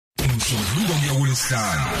Umsombuluko kuya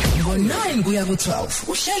kuLesihlanu. Ngo9 kuya ku12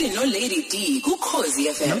 uhleli no Lady D ku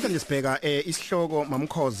Khosi FM. Namhlanje sibheka isihloko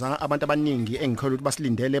mamkhoza abantu abaningi engikholwa ukuthi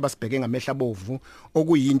basilindele basibheke ngamehla bovu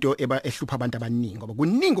okuyinto ehlupha abantu abaningi ngoba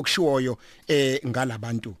kuningi okushiwoyo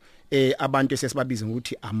ngalabantu abantu esesibabiza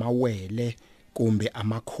ukuthi amawele kumbe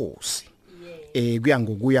amakhosi. Kuya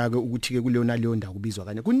ngokuya ke ukuthi ke kuleyo naleyo ndawo kubizwa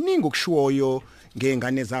kanye kuningi okushiwoyo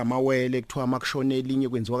ngezingane zamawele kuthiwa makushone elinye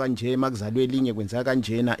kwenziwa kanje makuzalwe elinye kwenzeka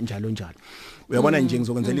kanjena njalo njalo. Uyabona nje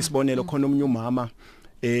ngizokwenzela isibonelo khona omunye umama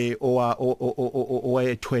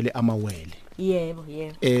owayethwele amawele. Yebo.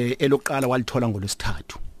 Elokuqala walithola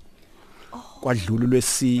ngolwesithathu. Kwadlula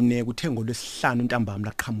lwesine kuthe ngolwesihlanu ntambama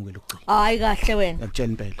laqhamuke lokugcina. Hayi kahle wena. Ngakutshela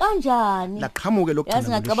impela. Kanjani? Laqhamuke lokugcina.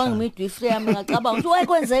 Yazi ngicabanga imidwifi yami ngicabanga ukuthi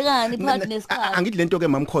wayekwenzekani phakathi nesikhathi. Angithi lento ke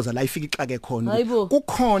mamkhoza la ifika ixake khona.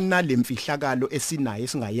 Kukhona lemfihlakalo esinayo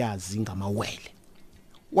esingayazi ngamawele.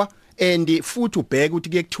 And futhi ubheke ukuthi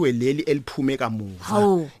kuyekuthiwe leli eliphume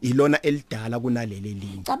kamuva ilona elidala kunaleli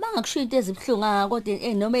elinye. Cabanga kusho into ezibhlunga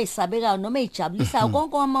kodwa noma ezisabekayo noma ezijabulisayo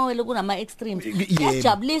konke amawele kunama extremes.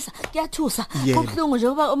 Kuyajabulisa, kuyathusa, kubhlungu nje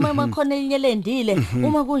ngoba uma khona elinye lendile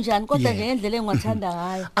uma kunjani kodwa nje ngendlela engiwathanda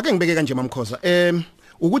ngayo. Ake ngibeke kanje mamkhoza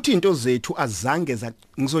ukuthi into zethu azange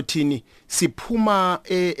ngizothini siphuma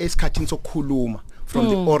esikhathini sokukhuluma from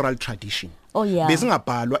the oral tradition.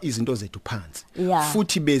 Bezingabhalwa izinto zethu phansi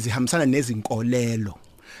futhi bezihambisana nezinkolelo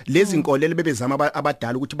lezi inkolelo bebezama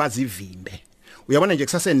abadala ukuthi bazivimbe. Uyabona nje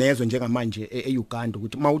kusasenezwe njengamanje eUganda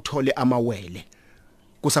ukuthi mawuthole amawele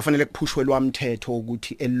kusafanele kuphushwelwa umthetho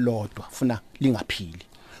ukuthi elilodwa funa lingaphili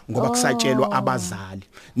ngoba kusatshelwa abazali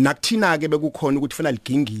nakuthina ke bekukhona ukuthi funa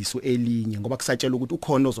ligingiswe elinye ngoba kusatshelwa ukuthi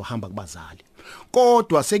ukhona ozohamba kubazali.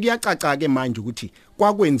 Kodwa sekuyacaca ke manje ukuthi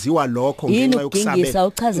kwakwenziwa lokho ngenxa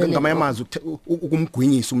yokusabela ngamanye amazwi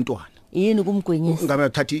ukumgwinyisa umntwana. Yini ukumgwinyisa? Ngame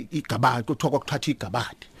uthatha igabadi kuthiwa kwakuthatha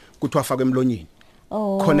igabadi kuthiwa afake emlonyeni.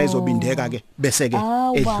 Khona izobindeka ke bese ke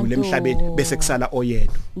edlule emhlabeni bese kusala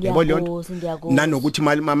oyedwa. Yebo leyo nanokuthi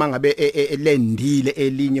mama ngabe elendile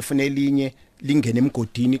elinye fune elinye lingene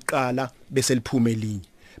emgodini iqala bese liphume elinye.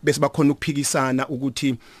 Bese bakhona ukuphikisana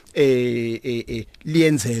ukuthi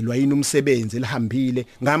liyenzelwa yini umsebenzi elihambile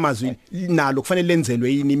ngamazwi nalo kufanele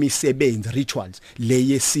lenzelwe yini imisebenzi rituals le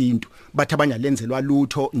yesintu bathi abanye lenzelwa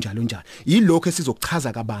lutho njalo njalo. Yilokho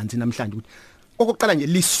esizokuchaza kabanzi namhlanje ukuthi okokuqala nje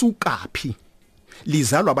lisukaphi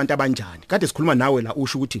lizalwa abantu abanjani. Kade sikhuluma nawe la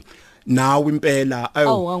usho ukuthi nawe impela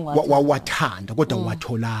wawathanda kodwa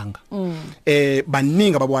uwatholanga.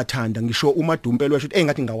 Baningi abawathanda ngisho umadumpelo wesho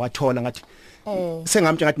engathi ngawathola ngathi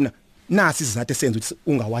sengamtshe ngathi nasi sizathu esenza ukuthi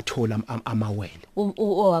ungawathola amawele.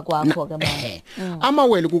 Owakwakho ke manje.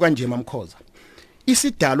 Amawele kukanje mamkhoza.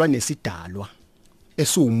 Isidalwa nesidalwa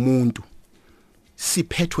esumuntu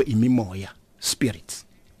siphethwe imimoya spirits.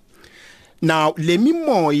 Now le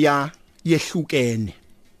mimoya yehlukene.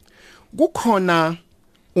 Kukhona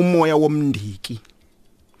umoya womndiki.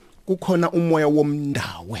 Kukhona umoya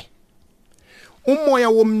womndawe. Umoya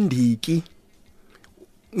womndiki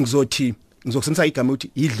ngizokusebenzisa igama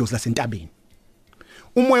ukuthi idlozi lasentabeni.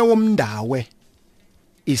 Umoya womndawe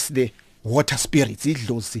is the water spirits,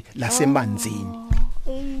 idlozi lasemanzini.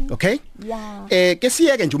 Okay? Ke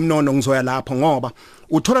siyeke nje umnono ngizoya lapho ngoba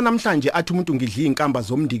uthola namhlanje athi umuntu ngidla inkamba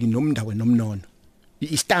zomndiki nomndawe nomnono.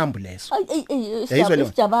 Istambu leso.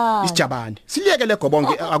 Isijabane. Siliyeke le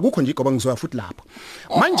gobonke akukho nje igobonke ngizoya futhi lapho.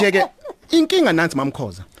 Manje ke inkinga nansi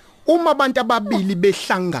mamkhoza. Uma abantu ababili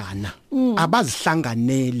behlangana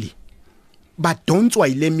abazihlanganeli badonswa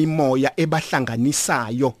ile mimoya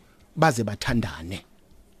ebahlanganisayo baze bathandane.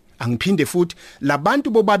 Angiphinde futhi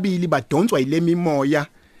labantu bobabili badonswa ile mimoya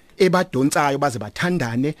ebadonsayo baze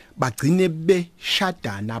bathandane bagcine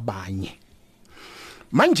beshadana abanye.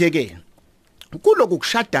 Manje ke kuloku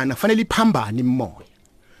kushadana kufanele iphambane imimoya.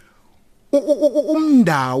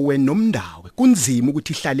 Umndawe nomndawe kunzima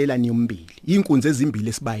ukuthi ihlalelane yombili inkunzi ezimbili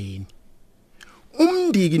esibayeni.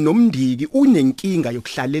 Umndiki nomndiki unenkinga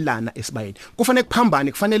yokuhlalelana esibayeni. Kufanele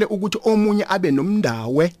kuphambane kufanele ukuthi omunye abe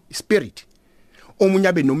nomndawe spirit omunye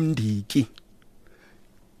abe nomndiki.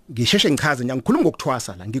 Ngisheshe ngichaze nje ngikhuluma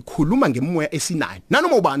ngokuthwasa la ngikhuluma ngemoya esinayo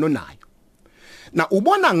nanoma ubani onayo. Na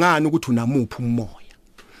ubona ngani ukuthi unamuphi umoya?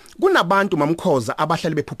 Kunabantu mamkhoza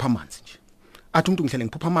abahlale bephupha amanzi nje. Athi umuntu ngihlele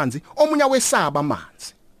ngiphupha amanzi omunye wesaba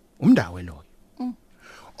amanzi. Umndawe loyo.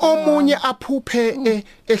 Omunye aphuphe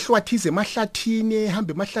ehlwathize emahlathini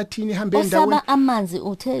ehambe emahlathini ehambe endaweni. Osaba amanzi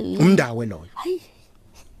uthe umndawe loyo. Hayi.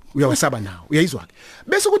 Uyawasaba nawo. Uyayizwa ke.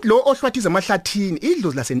 Bese ukuthi lo ohlwathize emahlathini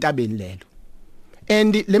idlozi lasentabeni lelo.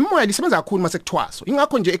 And le moya lisebenza kakhulu mase kuthwaso.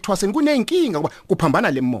 Ingakho nje ekuthwaseni kunenkinga ngoba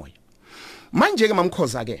kuphambana le moya. Manje ke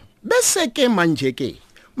mamkhoza ke. Bese ke manje ke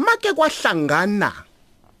make kwahlangana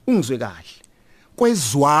ungizwe kahle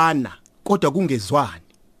kwezwana kodwa kungezwani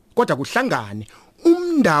kodwa kuhlangane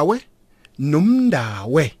umndawe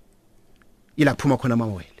nomndawe ila kuphuma khona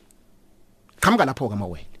amawele qhamuka lapho ke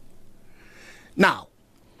amawele now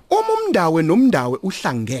umndawe nomndawe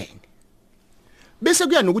uhlangene bese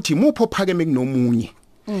kuya nokuthi imupho phakeme kunomunye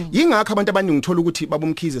yingakho abantu abaningi ngithola ukuthi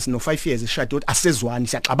babomkhize sino 5 years ishadot asezwani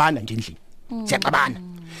siyaxabana nje endlini siyaxabana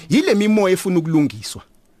yile mimoya efuna ukulungiswa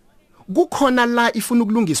kukhona la ifuna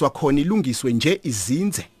ukulungiswa khona ilungiswe nje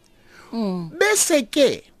izinze bese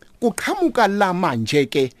ke kuqhamuka la manje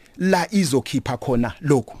ke la izokhipha khona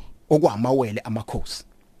lokho okwamawele amakhosi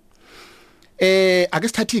ake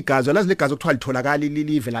sithathe igazi lazi legazi okuthiwa litholakala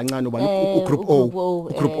lilive lancane ubani ugroup O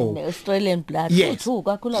Australian blood uthu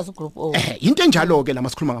kakhulu group O into enjalo ke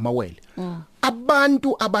lamasikhuluma ngamawele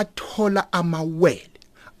abantu abathola amawele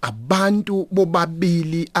abantu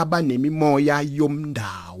bobabili abanemimoya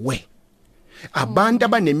yomndawe abantu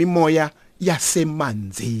abanemimoya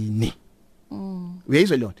yasemanzini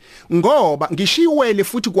uyayizwa lona ngoba ngishiwele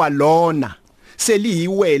futhi kwalona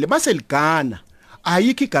seliyiwele baseligana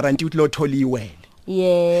ayikho igaranti ukuthi lothola iwele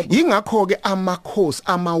yebo ingakho ke amakhosi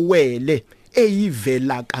amawele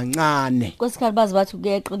eyivela kancane kwesikhathi bazi bathi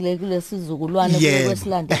kuyeqile kulesizukulwane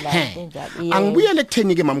kwesilandelayo njalo angibuyele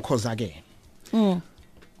kutheni ke mamkhoza ke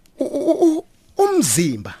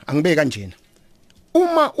umzimba angibe kanjena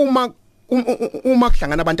uma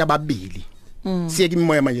kuhlangana abantu ababili siyeke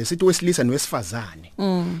imimoya manje sithi wesilisa nowesifazane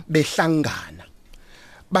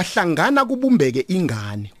bahlangana kubumbeke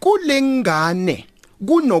ingane kule ngane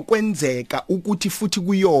kunokwenzeka ukuthi futhi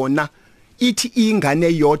kuyona ithi ingane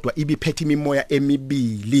eyodwa ibiphethe imimoya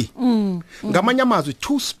emibili ngamanye amazwi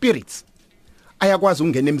two spirits ayakwazi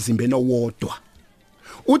ukungena emzimbeni owodwa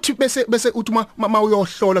uthi bese uthi uma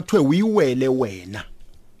uyohlola kuthiwe uyiwele wena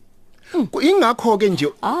ingakho ke nje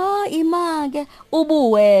imake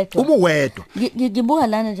ubuwedwa ngibuka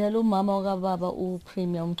lana njalo umama wakababa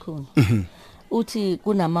uPremier Mchunu uthi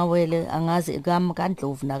kunamawele angazi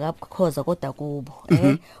kaNdlovu nakakhoza kodwa kubo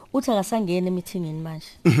uthi akasangena emithingini manje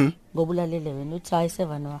ngoba ulalele wena uthi hayi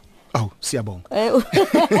 7 wa siyabonga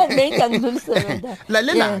ngiyangidlulisela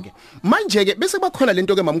lalela ke manje ke bese bakhona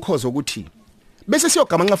lento ke mamkhoza ukuthi bese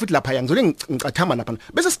siyogamanqa futhi lapha ngizole ngicathama lapha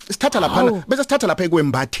bese sithatha lapha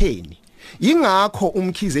ekwembatheni yingakho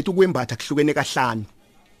umkhize ethi kwembatha kuhlukene kahlanu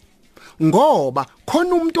ngoba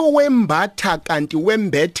khona umuntu owembatha kanti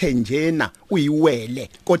wembethe njena uyiwele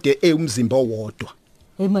kodwa umzimba owodwa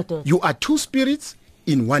you are two spirits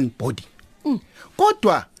in one body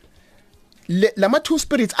kodwa lama two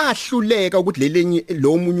spirits ahluleka ukuthi lelenye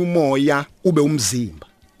lo munye umoya ube umzimba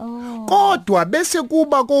kodwa bese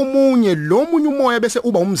kuba komunye lo munye umoya bese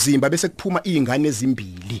uba umzimba bese kuphuma izingane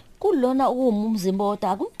ezimbili kulona umzimba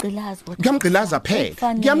wodwa akumgqilazi kodwa ngiyamgqilaza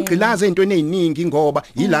phela ngiyamgqilaza ezintweni eziningi ngoba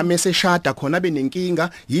yila meseshada khona benenkinga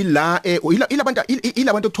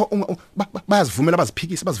ilabantu okuthiwa bayazivumela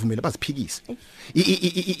baziphikise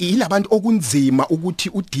ilabantu okunzima ukuthi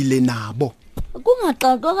udile nabo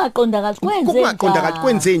kungaqondakali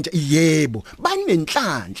kwenze nje yebo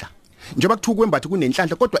banenhlanhla njengoba kuthiwa kwembatha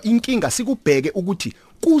kunenhlanhla kodwa inkinga sikubheke ukuthi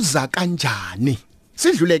kuza kanjani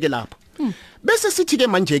sidluleke lapho bese sithi ke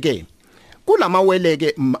manje ke kulamawele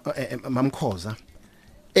ke mamkhoza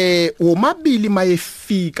womabili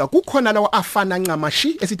mayefika kukhona lawo afana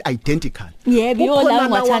ncamashi esithi identical yebo yona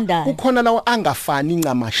ngiwathandayo kukhona lawo angafani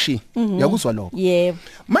ncamashi yakuzwa lokho yebo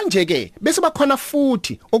manje ke bese bakhona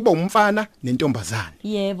futhi okuba umfana nentombazane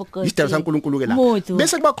yebo isidalo saNkulunkulu ke la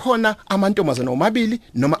bese kuba khona amantombazane omabili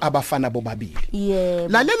noma abafana bobabili yebo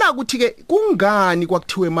lalela ukuthi ke kungani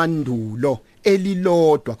kwakuthiwe mandulo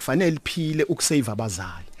elilodwa kufanele liphile ukusave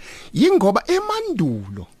abazali yingoba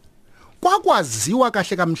emandulo kwakwaziwa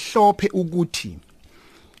kahle kamhlophe ukuthi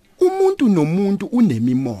umuntu nomuntu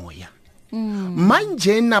unemimoya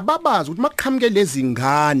manje nababazi ukuthi maqhamuke lezi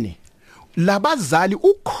ngane labazali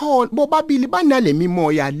ukhona bobabili banale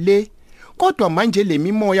mimoya le kodwa manje le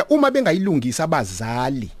mimoya uma bengayilungisa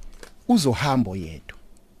abazali uzohamba yedwa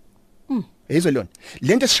yezwe lona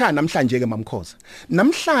lento esishaya namhlanje ke mamkhoza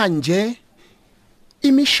namhlanje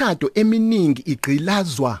imishado eminingi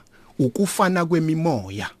igqilazwa ukufana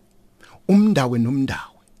kwemimoya umndawe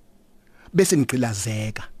nomndawe bese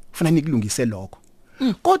nigqilazeka ufuna nikulungise lokho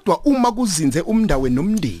kodwa uma kuzinze umndawe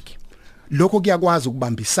nomndiki lokho kuyakwazi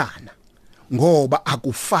ukubambisana ngoba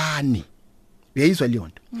akufani uyayizwa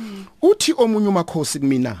leyonto uthi omunye umakhosi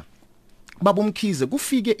kumina babomkhize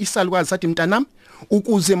kufike isalukazi sathi mntanami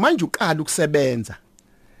ukuze manje uqala ukusebenza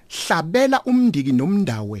hlabela umndiki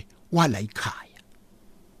nomndawe wala ekhaya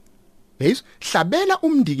hlabela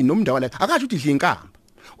umndiki nomndawe la akasho ukuthi idla inkamba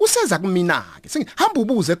useza kumina ke sengihamba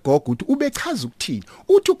ubuze gogo uthi ubechaza ukuthini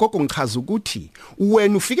uthi ugogo ngichaza ukuthi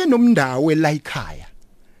wena ufike nomndawo la ekhaya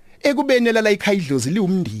ekubenela la ekhaya idlozi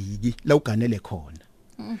liwumndiki la uganele khona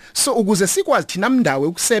so ukuze sikwazi thina mndawo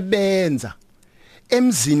ukusebenza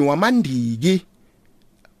emzini wamandiki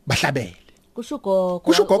bahlabele kusho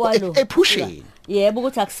gogo ephusheni yebo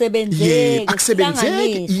ukuthi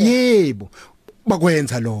akusebenzeki yebo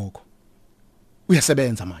bakwenza lokho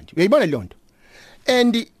uyasebenza manje uyayibona le nto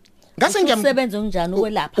and ngase ngiyamsebenza unjani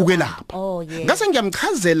ukwelapha ngase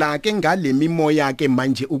ngiyamchazela ke ngale mimoya yakhe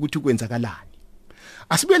manje ukuthi kwenzakalani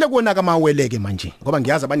asibuyele kuona kamawele ke manje ngoba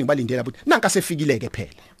ngiyazi abanye balindela ukuthi nanka sefikile ke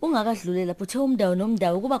phela ungakadlulela phuthe umndawo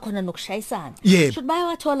nomndawo kuba khona nokushayisana should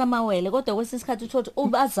bayawathola amawele kodwa kwesinye isikhathi uthola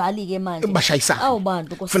ubazali ke manje bashayisana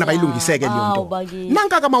awubantu kufuna bayilungiseke le nto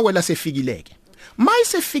nanka kamawele asefikile ke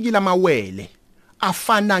mayisefikile amawele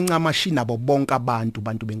afana ncamashi nabo bonke abantu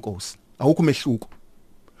benkosi awukho umehluko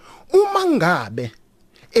uma ngabe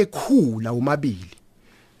ekhula umabili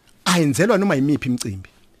ayenzelwa noma yimiphi imicimbi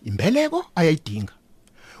imbeleko ayayidinga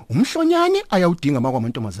umhlonyane ayawudinga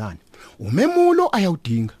makwamantombazane umemulo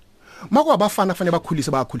ayawudinga makwabafana kufanele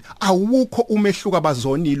bakhulise bakhulu awukho umehluko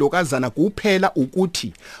abazonilo kazana kuphela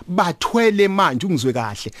ukuthi bathwele manje ungizwe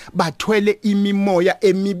kahle bathwele imimoya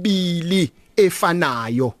emibili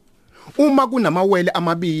efanayo uma kunamawele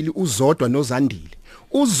amabili uzodwa nozandile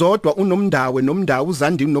uzodwa unomndawe nomndawo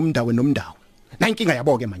uzandile nomndawe na inkinga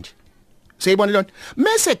yabo ke manje seyibona lonto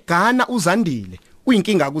mase gana uzandile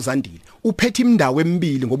uyinkinga kuzandile uphethe imindawo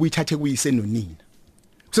emibili ngoba uyithathe kuyise nonina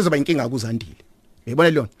kusezoba inkinga kuzandile uyayibona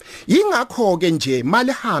lonto ingakho ke nje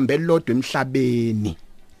mali hambe lodwa emhlabeni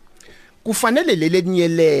kufanele lelinye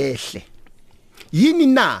lehle yini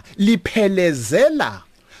na liphelezela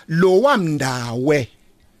lo wamndawe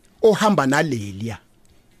ohamba nalelia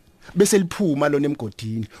bese liphuma lona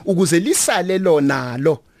emgodini ukuze lisale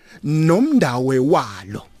lonalo nomndawe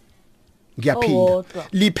walo ngiyaphinda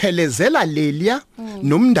liphelezela lelia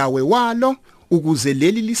nomndawe walo ukuze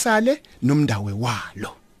leli lisale nomndawe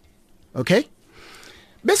walo okay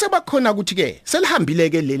bese bakhona ukuthi ke selihambile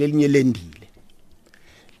ke leli elinye lendile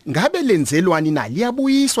ngabe lenzelwani na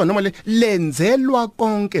liyabuyiswa noma lenzelwa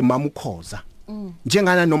konke mamukhoza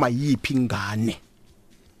njengana noma yipi ingane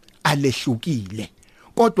alehlukile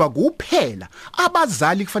kodwa kuphela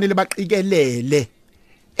abazali kufanele baqikelele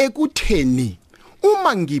ekutheni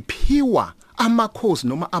uma ngiphiwa amakhosi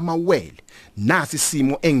noma amawele nasi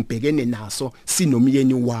simo engibhekene naso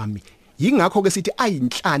sinomyeni wami yingakho ke sithi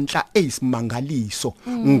ayinhlanhla eyisimangaliso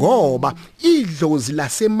ngoba idlozi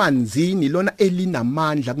lasemanzini lona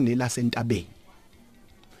elinamandla kunelasentabeni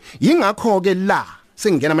yingakho ke la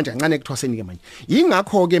sengena manje kancane ekuthwaseni ke manje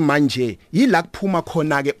yingakho ke manje yila kuphuma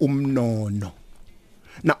khona ke umnono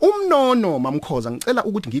na umnono mamkhoza ngicela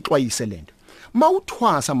ukuthi ngixwayise lento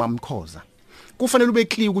mawuthwasa mamkhoza kufanele ube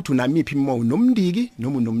clear ukuthi unamiphi imo nomndiki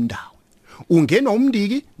noma unomndawo ungenwa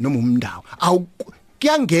umndiki noma umndawo awu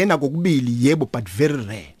kuyangena kokubili yebo but very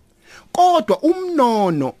rare kodwa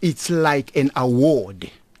umnono it's like an award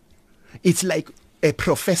it's like a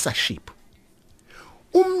professorship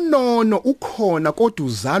umnono ukhona kodwa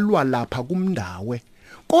uzalwa lapha kumndawe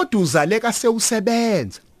kodwa uzaleka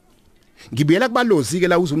sewusebenza ngibuyela kubalozi ke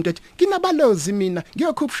la uza umuntu ethi kinabalozi mina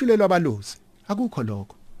ngiyokhuphshulelwa abalozi akukho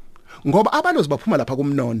lokho ngoba abalozi baphuma lapha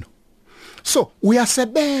kumnono so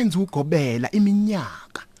uyasebenza ugobela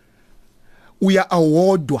iminyaka uya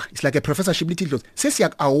awardwa it's like a professorship lithi idlozi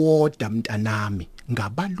sesiyak awarda mntanami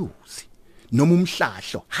ngabalozi noma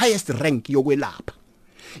umhlahlo highest rank yokwelapha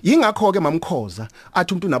yingakho ke mamkhoza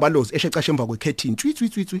athi umuntu nabalozi eshecashe emva kwekhethi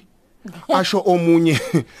tswi asho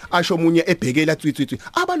omunye ebhekela tswi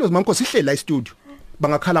abalozi mamkhoza sihleli la e-studio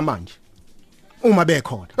bangakhala manje uma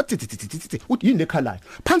bekhona uthi yini lekhalayo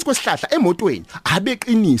phansi kwesihlahla emotweni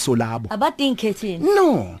abeqiniso labo abadingi khethini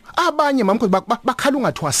no abanye mamkhoza bakhala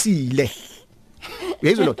ungathwasile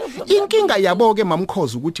uyezwa lo inkinga yabo ke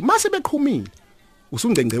mamkhoza ukuthi mase beqhumile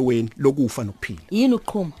usungcengceweni lokufa nokuphila yini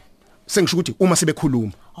ukuqhuma sengisho ukuthi uma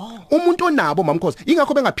sebekhuluma umuntu onabo mamkhoza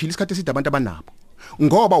ingakho bengaphili isikhathi eside abantu abanabo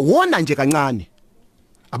ngoba wona nje kancane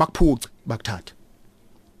abakuphuci bakuthatha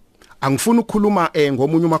angifuni ukukhuluma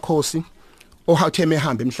ngomunye umakhosi ohatheme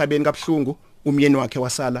ehamba emhlabeni kaBhlungu umyeni wakhe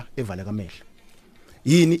wasala evala kamehlo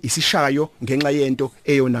yini isishayo ngenxa yento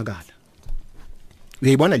eyonakala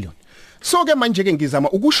uyayibona leyo so ke manje ke ngizama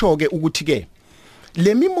ukusho ke ukuthi ke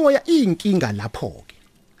lemimoya iyinkinga lapho ke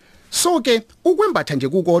so ke ukwembatha nje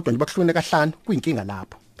kukodwa nje bakuhlone kahlanu kuyinkinga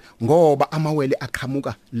lapho ngoba amawele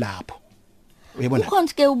aqhamuka lapho uyabona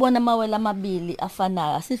ukhonke ke ubona amawele amabili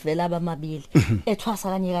afanayo asivela abamabili ethwasa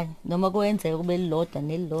kanye noma kwenzeka kube lilodwa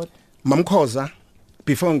nelilodwa mamkhoza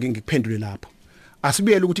before ngikuphendule lapho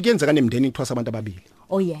asibuyele ukuthi kuyenzeka nemndeni ithwasa abantu ababili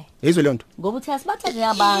yizwe le nto ngoba uthi asibathathe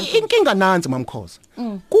abantu inkinga nanzi mamkhoza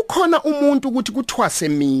kukhona umuntu ukuthi kuthwase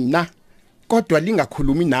mina kodwa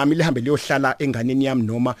lingakhulumi nami lihambe liyohlala enganeni yami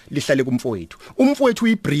noma lihlale kumfowethu umfowethu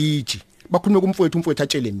uyibridge bakhulume kumfowethu umfowethu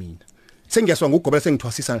atshele mina sengiyaswa ngugobela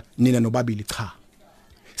sengithwasisa nina nobabili cha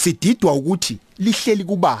sididwa ukuthi lihleli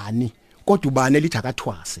kubani kodwa ubani lithi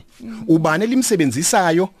akathwase ubani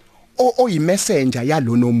limsebenzisayo oyimessenger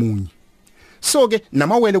yalo nomunye so ke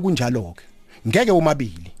namawele kunjalo ke ngeke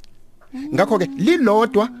umabili ngakho ke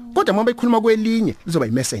lilodwa kodwa uma bekhuluma kwelinye lizoba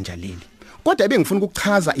imessenger leli kodwa bengifuna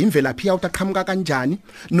ukuchaza imvelaphi yawo taqhamuka kanjani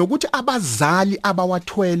nokuthi abazali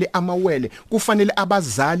abawathwele amawele kufanele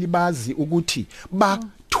abazali bazi ukuthi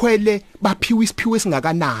bathwele baphiwe isiphiwe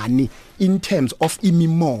singakanani in terms of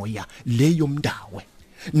imimoya leyo mndawe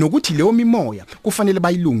nokuthi leyo mimoya kufanele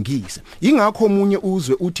bayilungise ingakho omunye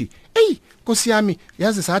uzwe uthi Nkosi yami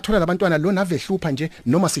yazi sathola labantwana lona avehlupha nje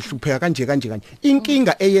noma sihlupheka kanje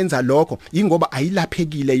inkinga eyenza lokho ingoba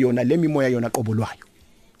ayilaphekile yona lemimoya yona qobolwayo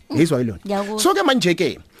ngizwa yilona so ke manje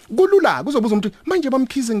ke kulula kuzobuza umuntu manje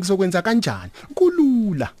bamkhize ngizokwenza kanjani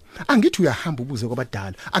kulula angithi uyahamba ubuze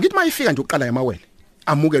kwabadala akithi mayifika nje uqala yamawele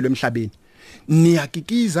amukelwe emhlabeni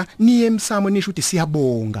niyakikiza niye emsamo nisho ukuthi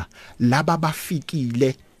siyabonga laba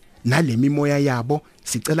bafikile nalemimoya yabo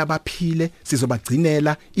sicela baphile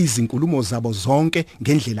sizobagcinela izinkulumo zabo zonke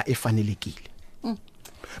ngendlela efanelekile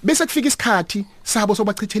bese kufika isikhathi sabo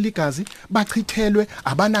sobachithela igazi bachithelwe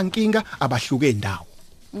abanankinga abahluke indawo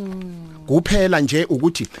kuphela nje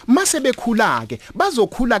ukuthi mase bekhula ke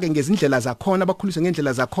bazokhula ke ngezindlela zakhona bakhuliswe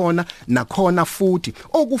ngendlela zakhona nakhona futhi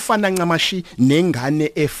okufana ncamashi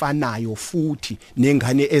nengane efanayo futhi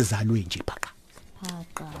nengane ezalwe nje phaqa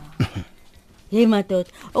Hey madoda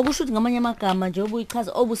okusho ukuthi ngamanye amagama nje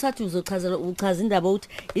obuyichaza obusathi uchaza indaba ukuthi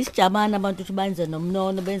isijabana abantu ukuthi benze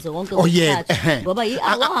nomnono benze konke ukuthatha ngoba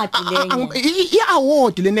i-award lenye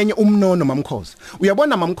i-award lenenye umnono mamkhoza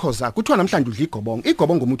uyabona mamkhoza kuthiwa namhlanje udla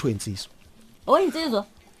igobongo umuntu wensizwa oyinsizwa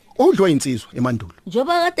udliwa insizwa emandulo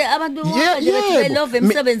njoba kade abantu bonke love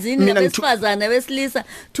emsebenzini nabesifazana besilisa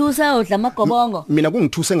thusa odla amagobongo mina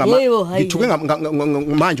kungithuse ngithuke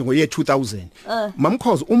manje ngoye 2000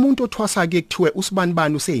 mamkhoza umuntu othwasa ke kuthiwe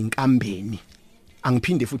usibanibani useyinkambeni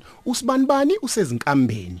angiphinde futhi usibanibani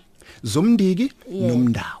usezinkambeni zomndiki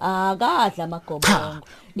nomndawo akadla amagobongo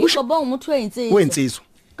igobongo umuntu wensizwa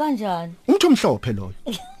kanjani umuntu omhlophe loyo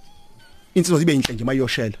insizwa zibe inhle nje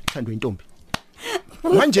mayoshela thandwe intombi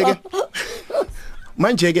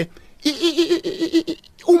manje ke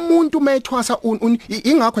umuntu methwasa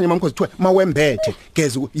ingakho nje mamkhozi kuthiwa mawembethe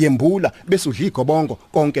geze yembula bese udla igobongo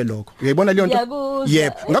konke lokho uyayibona leyo nto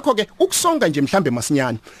yebo ngakho ke ukusonga nje mhlambe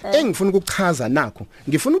masinyane engifuna ukuchaza nakho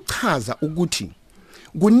ngifuna ukuchaza ukuthi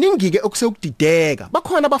kuningi ke okusekudideka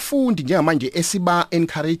bakhona abafundi njengamanje esiba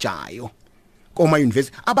encourageayo koma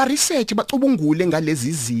university aba research bacubungule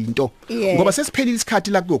ngalezi zinto ngoba sesiphelile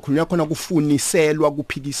isikhathi la kuyokhulunywa khona kufuniselwa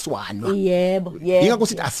kuphikiswana yebo ingakho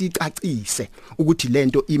sithi asicacise ukuthi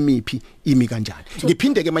lento imi kanjani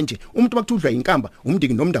ngiphinde ke manje umuntu bakuthudlwa inkamba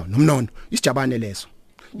umndiki nomndawo nomnono isijabane leso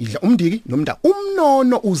idla umndiki nomndawo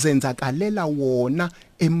umnono uzenzakalela wona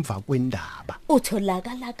emva kwendaba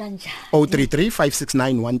utholakala kanjani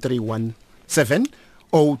 0335691317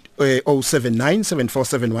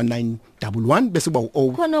 07974719111 bese kuba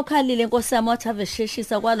khona okhalile Nkosami wathi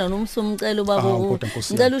avesheshisa kwala nomsumcelo babo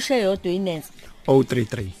ngicela ushe yodwa inenze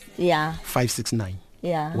 033 yeah 569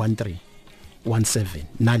 yeah 1317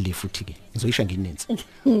 nale futhi ke ngizoyisha nginenze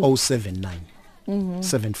 079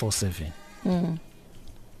 747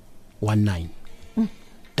 1911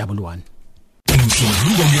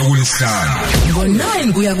 ngo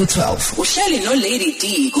 9 kuya ku 12 uhleli no Lady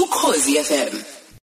D ku Khosi FM.